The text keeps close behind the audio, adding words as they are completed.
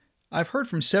I've heard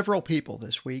from several people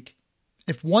this week.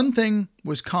 If one thing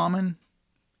was common,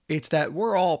 it's that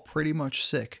we're all pretty much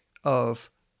sick of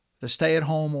the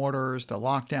stay-at-home orders, the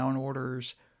lockdown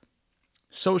orders,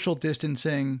 social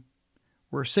distancing.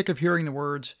 We're sick of hearing the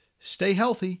words, stay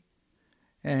healthy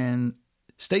and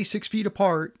stay 6 feet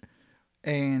apart,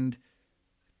 and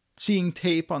seeing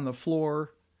tape on the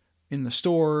floor in the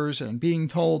stores and being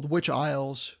told which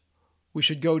aisles we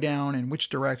should go down in which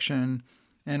direction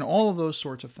and all of those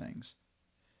sorts of things.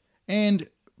 And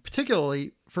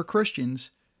particularly for Christians,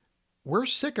 we're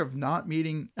sick of not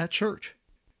meeting at church.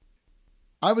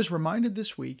 I was reminded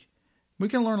this week we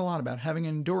can learn a lot about having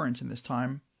endurance in this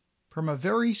time from a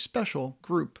very special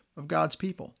group of God's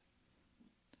people.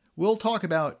 We'll talk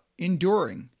about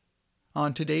enduring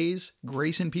on today's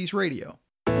Grace and Peace Radio.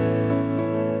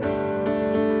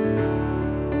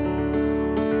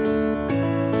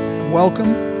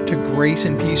 Welcome to Grace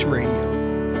and Peace Radio.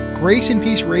 Grace and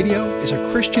Peace Radio is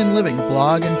a Christian living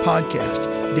blog and podcast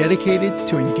dedicated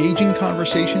to engaging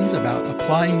conversations about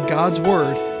applying God's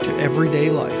Word to everyday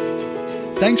life.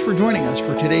 Thanks for joining us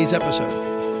for today's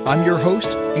episode. I'm your host,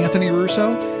 Anthony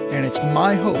Russo, and it's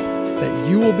my hope that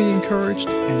you will be encouraged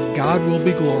and God will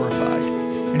be glorified.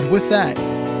 And with that,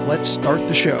 let's start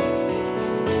the show.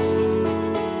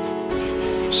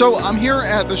 So I'm here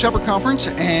at the Shepherd Conference,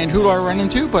 and who do I run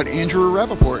into but Andrew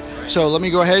Rappaport. So let me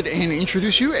go ahead and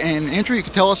introduce you, and Andrew, you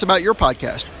can tell us about your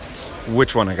podcast.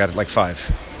 Which one? I got it like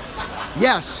 5.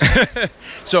 Yes.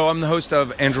 So I'm the host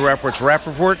of Andrew Rappaport's Rap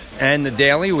Report and The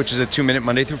Daily, which is a 2-minute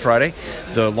Monday through Friday.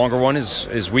 The longer one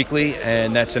is weekly,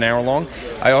 and that's an hour long.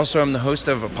 I also am the host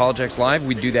of Apologetics Live.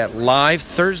 We do that live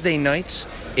Thursday nights,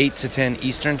 8 to 10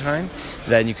 Eastern Time.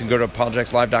 Then you can go to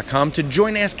apologeticslive.com to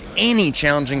join, ask any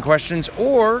challenging questions,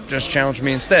 or just challenge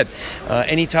me instead.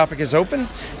 Any topic is open,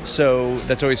 so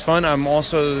that's always fun. I'm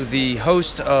also the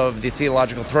host of the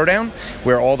Theological Throwdown,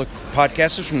 where all the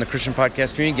podcasters from the Christian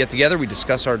podcast community get together. We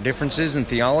discuss our differences in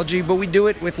theology, but we do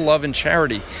it with love and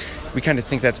charity. We kind of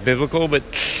think that's biblical, but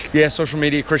yeah, social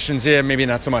media Christians, yeah, maybe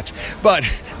not so much. But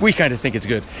we kind of think it's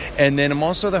good. And then I'm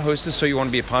also the host of So You Want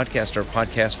to Be a Podcaster, a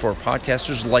podcast for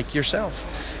podcasters like yourself.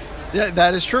 Yeah,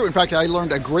 that is true. In fact, I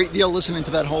learned a great deal listening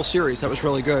to that whole series. That was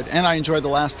really good. And I enjoyed the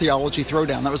last Theology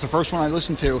Throwdown. That was the first one I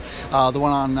listened to. The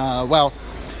one on,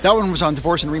 that one was on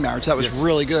divorce and remarriage. That was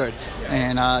really good.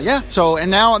 And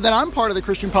and now that I'm part of the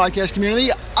Christian podcast community,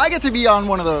 I get to be on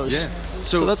one of those. Yeah.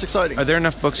 So that's exciting. Are there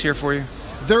enough books here for you?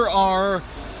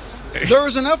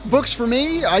 There's enough books for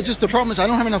me. The problem is I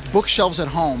don't have enough bookshelves at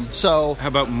home. So how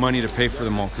about money to pay for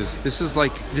them all? Because this is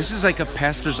like a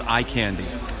pastor's eye candy.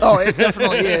 Oh, it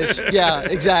definitely is. Yeah,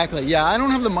 exactly. Yeah, I don't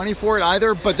have the money for it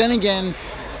either. But then again,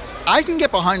 I can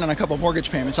get behind on a couple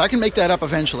mortgage payments. I can make that up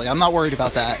eventually. I'm not worried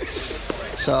about that.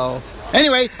 So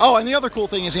anyway, and the other cool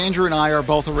thing is Andrew and I are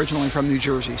both originally from New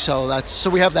Jersey. So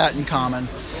we have that in common.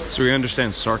 So we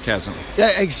understand sarcasm.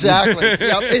 Yeah, exactly.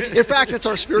 Yeah, in fact, it's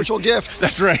our spiritual gift.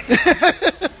 That's right.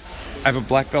 I have a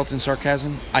black belt in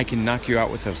sarcasm. I can knock you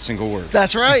out with a single word.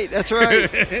 That's right. That's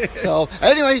right. So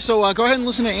anyway, go ahead and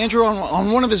listen to Andrew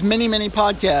on one of his many, many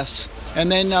podcasts.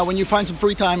 And then when you find some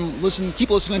free time, keep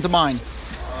listening to mine.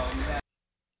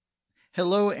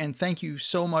 Hello, and thank you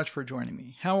so much for joining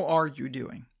me. How are you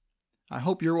doing? I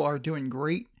hope you are doing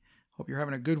great. Hope you're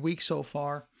having a good week so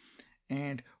far.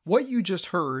 And what you just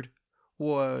heard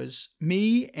was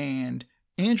me and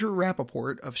Andrew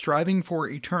Rappaport of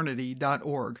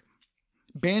strivingforeternity.org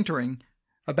bantering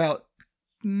about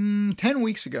 10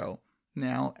 weeks ago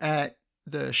now at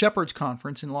the Shepherds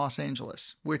Conference in Los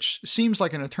Angeles, which seems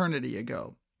like an eternity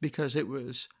ago because it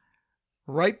was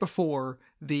right before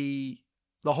the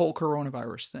whole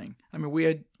coronavirus thing. I mean,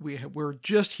 we were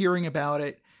just hearing about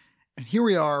it, and here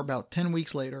we are about 10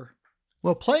 weeks later.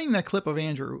 Well, playing that clip of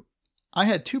Andrew, I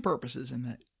had 2 purposes in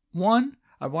that. One,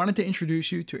 I wanted to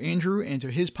introduce you to Andrew and to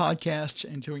his podcasts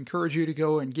and to encourage you to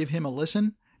go and give him a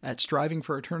listen at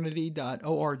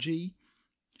strivingforeternity.org.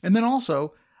 And then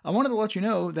also, I wanted to let you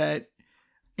know that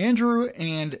Andrew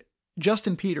and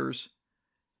Justin Peters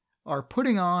are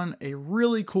putting on a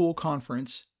really cool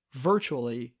conference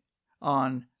virtually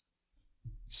on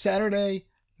Saturday,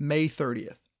 May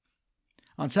 30th.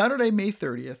 On Saturday, May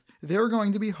 30th, they're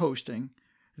going to be hosting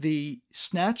the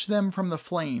Snatch Them from the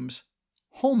Flames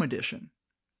Home Edition.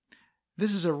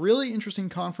 This is a really interesting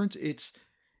conference. It's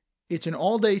an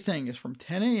all-day thing. It's from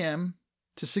 10 a.m.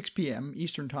 to 6 p.m.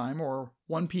 Eastern Time, or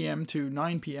 1 p.m. to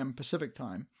 9 p.m. Pacific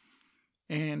Time.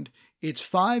 And it's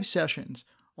 5 sessions,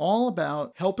 all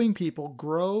about helping people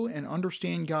grow and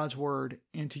understand God's Word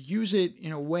and to use it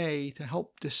in a way to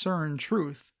help discern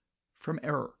truth from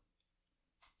error.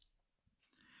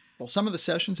 Well, some of the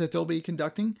sessions that they'll be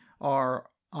conducting are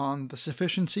on the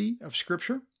sufficiency of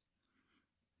Scripture,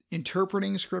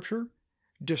 interpreting Scripture,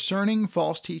 discerning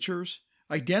false teachers,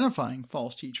 identifying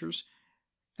false teachers,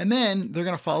 and then they're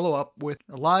going to follow up with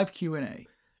a live Q&A.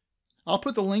 I'll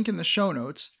put the link in the show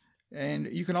notes, and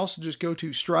you can also just go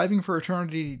to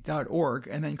strivingforeternity.org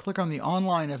and then click on the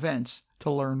online events to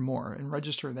learn more and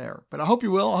register there. But I hope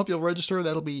you will. I hope you'll register.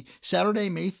 That'll be Saturday,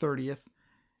 May 30th,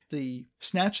 the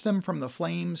Snatch Them from the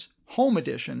Flames Home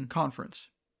Edition Conference.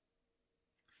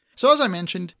 So as I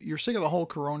mentioned, you're sick of the whole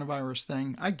coronavirus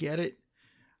thing. I get it.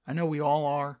 I know we all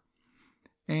are.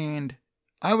 And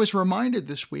I was reminded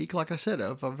this week, like I said,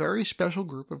 of a very special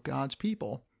group of God's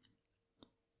people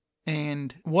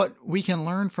and what we can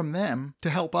learn from them to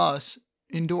help us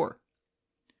endure.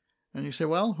 And you say,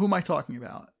 well, who am I talking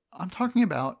about? I'm talking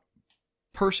about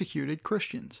persecuted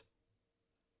Christians.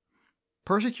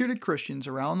 Persecuted Christians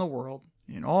around the world,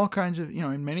 in all kinds of,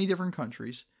 in many different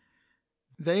countries.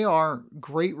 They are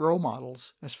great role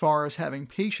models as far as having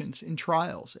patience in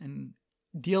trials and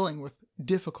dealing with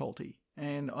difficulty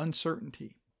and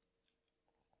uncertainty.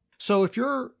 So if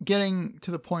you're getting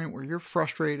to the point where you're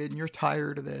frustrated and you're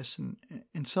tired of this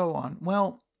and so on,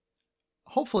 well,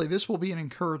 hopefully this will be an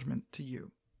encouragement to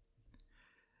you.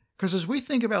 Because as we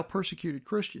think about persecuted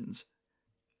Christians,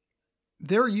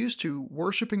 they're used to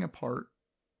worshiping apart,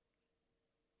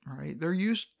 right? They're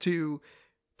used to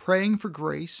praying for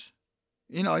grace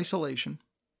in isolation.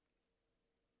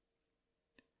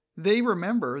 They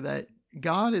remember that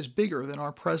God is bigger than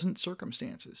our present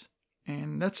circumstances.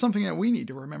 And that's something that we need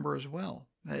to remember as well,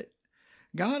 that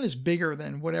God is bigger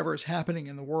than whatever is happening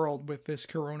in the world with this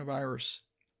coronavirus.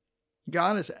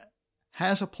 God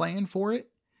has a plan for it.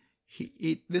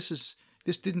 This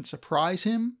didn't surprise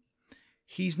him.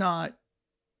 He's not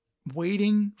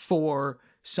waiting for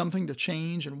something to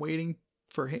change and waiting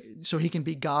so he can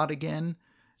be God again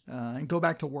and go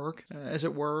back to work, as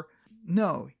it were.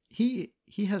 No, he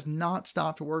has not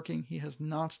stopped working. He has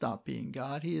not stopped being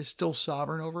God. He is still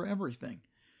sovereign over everything.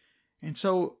 And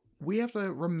so we have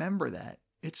to remember that.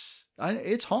 It's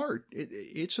hard.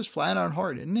 It's just flat out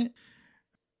hard, isn't it?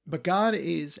 But God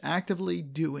is actively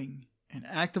doing and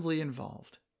actively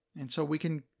involved. And so we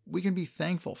can be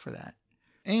thankful for that.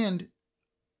 And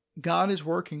God is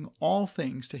working all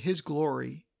things to his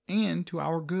glory and to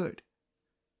our good.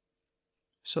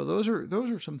 So those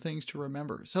are some things to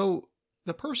remember. So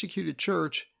the persecuted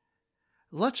church,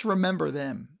 let's remember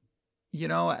them.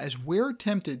 As we're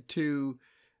tempted to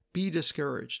be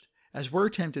discouraged, as we're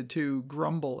tempted to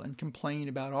grumble and complain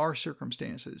about our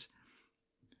circumstances,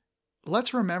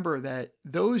 let's remember that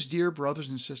those dear brothers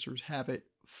and sisters have it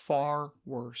far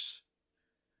worse.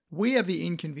 We have the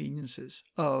inconveniences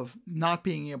of not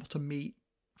being able to meet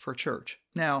for church.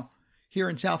 Now, here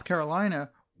in South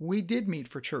Carolina, we did meet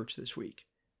for church this week.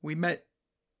 We met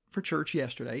for church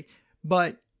yesterday,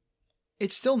 but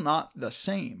it's still not the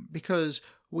same because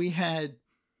we had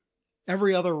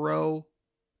every other row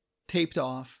taped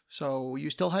off. So you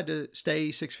still had to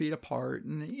stay 6 feet apart.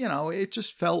 And, it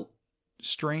just felt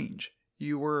strange.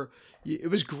 It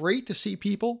was great to see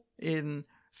people in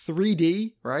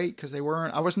 3D, right? Because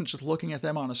I wasn't just looking at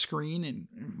them on a screen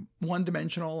and one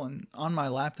dimensional and on my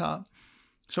laptop.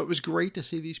 So it was great to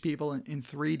see these people in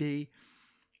 3D.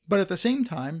 But at the same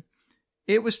time,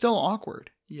 it was still awkward.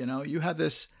 You have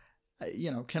this,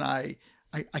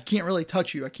 I can't really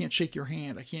touch you. I can't shake your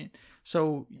hand. I can't.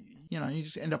 So, you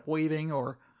just end up waving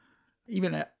or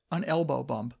even an elbow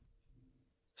bump.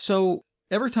 So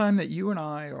every time that you and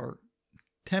I are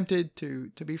tempted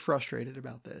to be frustrated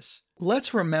about this,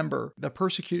 let's remember the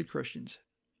persecuted Christians.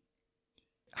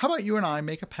 How about you and I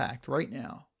make a pact right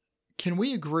now? Can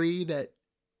we agree that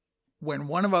when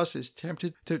one of us is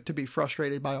tempted to be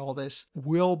frustrated by all this,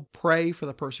 we'll pray for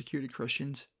the persecuted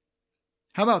Christians?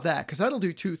 How about that? Because that'll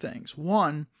do two things.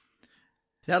 One,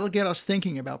 that'll get us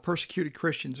thinking about persecuted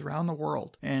Christians around the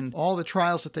world and all the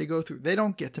trials that they go through. They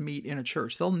don't get to meet in a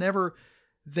church.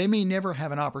 They may never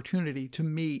have an opportunity to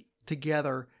meet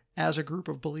together as a group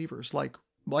of believers like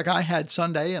I had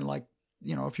Sunday. And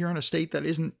if you're in a state that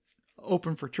isn't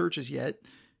open for churches yet,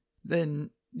 then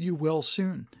you will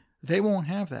soon. They won't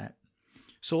have that.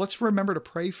 So let's remember to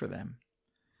pray for them.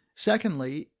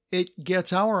 Secondly, it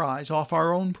gets our eyes off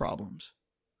our own problems.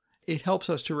 It helps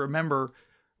us to remember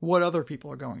what other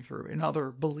people are going through and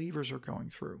other believers are going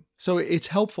through. So it's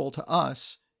helpful to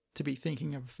us to be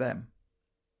thinking of them.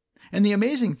 And the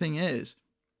amazing thing is,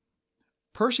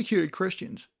 persecuted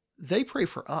Christians, they pray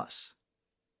for us,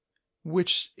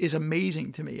 which is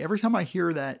amazing to me. Every time I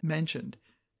hear that mentioned,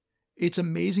 it's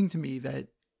amazing to me that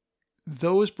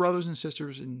those brothers and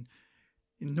sisters in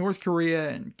North Korea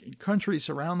and in countries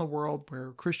around the world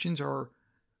where Christians are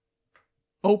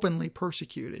openly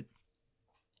persecuted,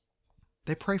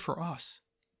 they pray for us.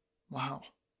 Wow.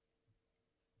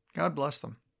 God bless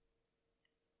them.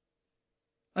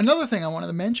 Another thing I wanted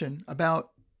to mention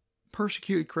about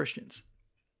persecuted Christians.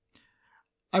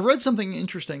 I read something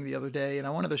interesting the other day, and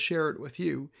I wanted to share it with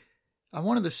you. I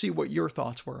wanted to see what your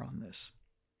thoughts were on this.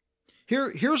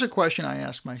 Here's a question I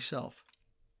asked myself.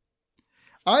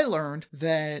 I learned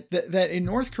that in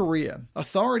North Korea,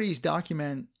 authorities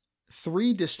document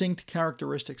 3 distinct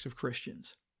characteristics of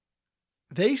Christians.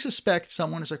 They suspect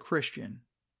someone is a Christian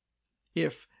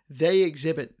if they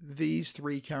exhibit these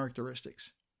 3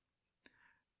 characteristics.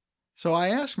 So I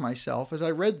asked myself as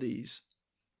I read these,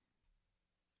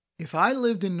 if I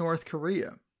lived in North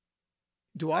Korea,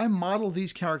 do I model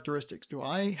these characteristics? Do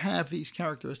I have these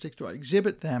characteristics? Do I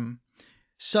exhibit them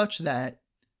such that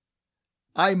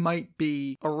I might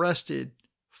be arrested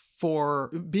for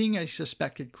being a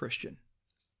suspected Christian?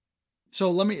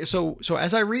 So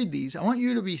as I read these, I want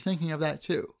you to be thinking of that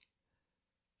too.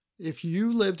 If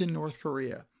you lived in North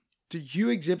Korea, do you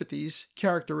exhibit these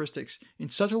characteristics in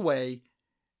such a way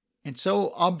and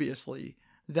so obviously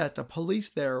that the police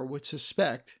there would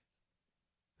suspect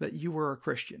that you were a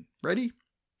Christian? Ready?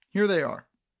 Here they are.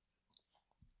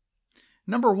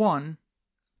 Number 1,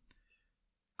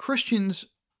 Christians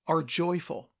are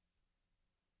joyful.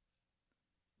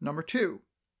 Number 2,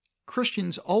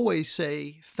 Christians always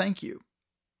say thank you.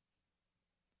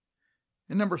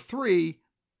 And number 3,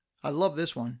 I love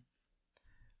this one.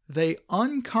 They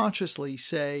unconsciously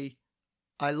say,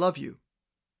 I love you.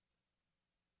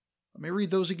 Let me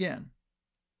read those again.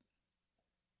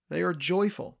 They are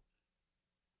joyful.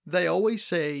 They always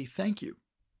say thank you.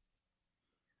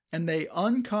 And they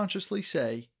unconsciously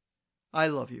say, I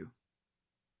love you.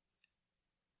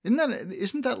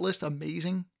 Isn't that list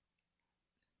amazing?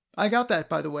 I got that,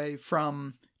 by the way,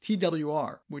 from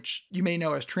TWR, which you may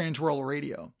know as Trans World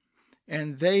Radio.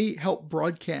 And they help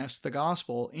broadcast the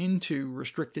gospel into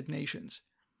restricted nations.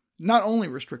 Not only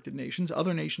restricted nations,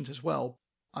 other nations as well.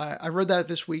 I read that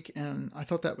this week, and I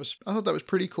thought that was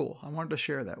pretty cool. I wanted to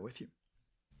share that with you.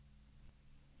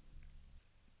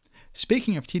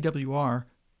 Speaking of TWR,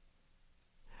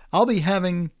 I'll be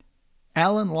having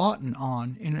Alan Lawton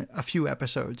on in a few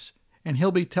episodes, and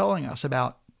he'll be telling us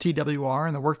about TWR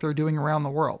and the work they're doing around the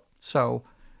world. So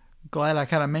glad I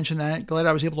kind of mentioned that. Glad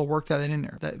I was able to work that in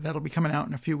there. That'll be coming out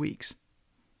in a few weeks.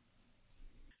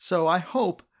 So I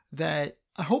hope that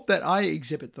I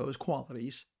exhibit those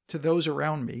qualities to those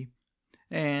around me,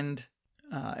 and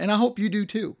I hope you do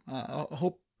too. I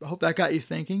hope that got you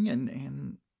thinking,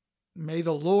 and may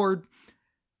the Lord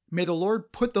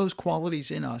put those qualities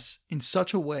in us in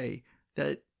such a way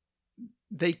that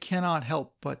they cannot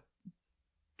help but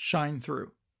shine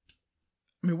through.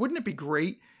 I mean, wouldn't it be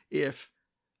great if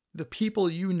the people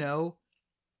you know,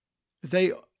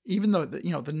 even though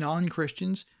the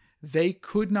non-Christians, they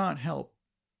could not help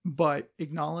but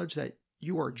acknowledge that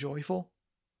you are joyful?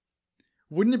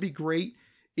 Wouldn't it be great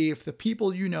if the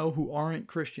people you know who aren't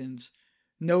Christians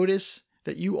notice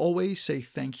that you always say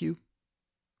thank you?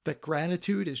 That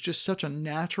gratitude is just such a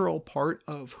natural part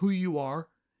of who you are,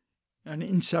 an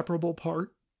inseparable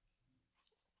part.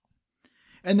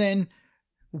 And then,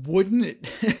 wouldn't it,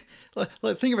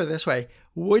 think of it this way,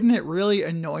 wouldn't it really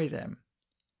annoy them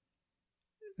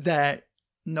that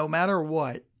no matter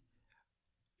what,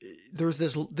 there's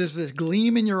this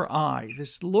gleam in your eye,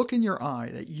 this look in your eye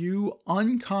that you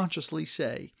unconsciously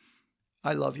say,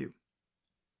 I love you?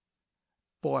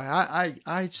 Boy,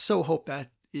 I so hope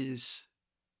that is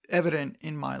evident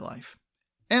in my life.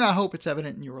 And I hope it's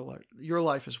evident in your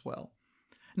life as well.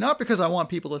 Not because I want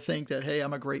people to think that, hey,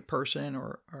 I'm a great person,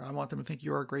 or I want them to think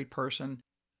you're a great person.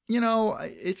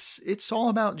 It's all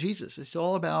about Jesus. It's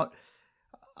all about,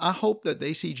 I hope that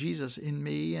they see Jesus in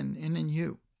me and in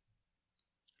you.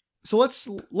 So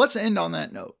let's end on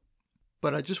that note.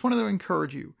 But I just wanted to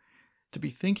encourage you to be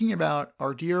thinking about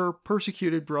our dear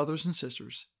persecuted brothers and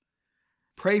sisters.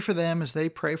 Pray for them as they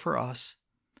pray for us.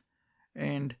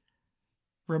 And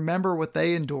remember what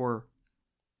they endure.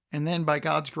 And then by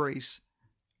God's grace,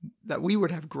 that we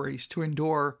would have grace to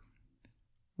endure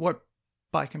what,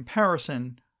 by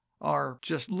comparison, are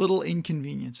just little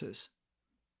inconveniences.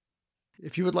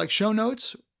 If you would like show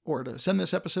notes or to send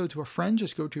this episode to a friend,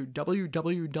 just go to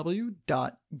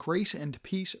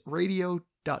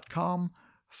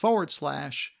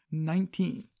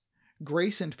www.graceandpeaceradio.com/19.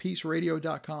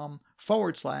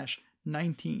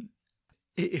 graceandpeaceradio.com/19.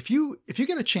 If you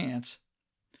get a chance,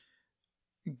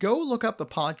 go look up the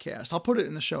podcast. I'll put it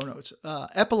in the show notes.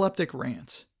 Epileptic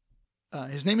Rants.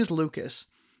 His name is Lucas,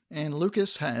 and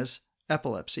Lucas has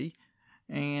epilepsy,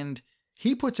 and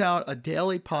he puts out a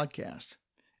daily podcast.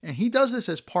 And he does this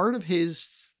as part of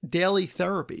his daily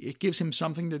therapy. It gives him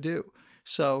something to do.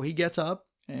 So he gets up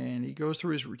and he goes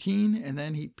through his routine, and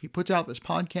then he puts out this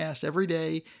podcast every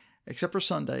day except for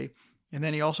Sunday. And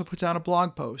then he also puts out a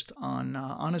blog post on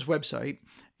his website.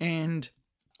 And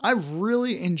I've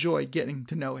really enjoyed getting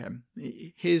to know him.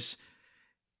 It's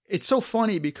so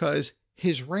funny because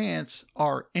his rants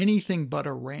are anything but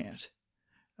a rant.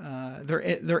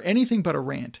 They're anything but a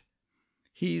rant.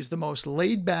 He's the most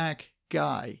laid back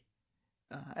guy,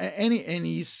 and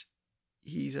he's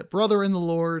a brother in the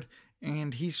Lord,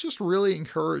 and he's just really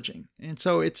encouraging. And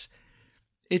so it's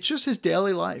just his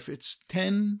daily life. It's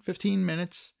 10-15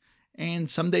 minutes, and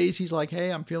some days he's like,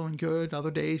 hey, I'm feeling good.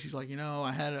 Other days he's like,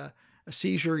 I had a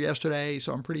seizure yesterday,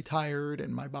 so I'm pretty tired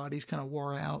and my body's kind of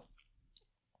wore out.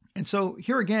 And so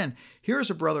here's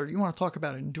a brother. You want to talk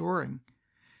about enduring.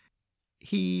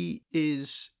 He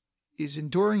is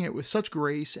enduring it with such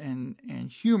grace and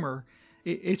humor.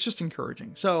 It's just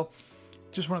encouraging. So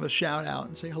just wanted to shout out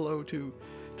and say hello to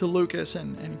Lucas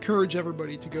and encourage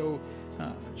everybody to go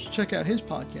check out his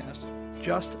podcast,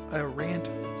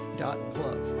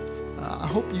 justarant.club. I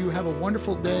hope you have a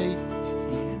wonderful day,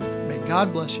 and may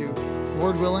God bless you.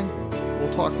 Lord willing,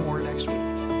 we'll talk more next week.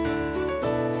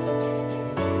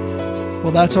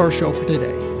 Well, that's our show for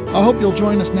today. I hope you'll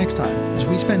join us next time as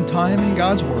we spend time in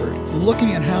God's Word,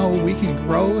 looking at how we can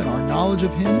grow in our knowledge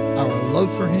of Him, our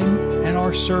love for Him, and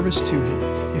our service to Him.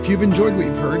 If you've enjoyed what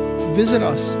you've heard, visit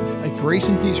us at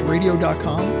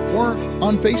graceandpeaceradio.com or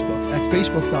on Facebook at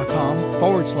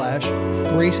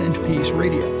facebook.com/Grace and Peace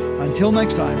Radio. Until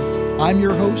next time, I'm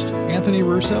your host, Anthony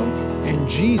Russo, and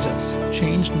Jesus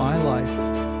changed my life.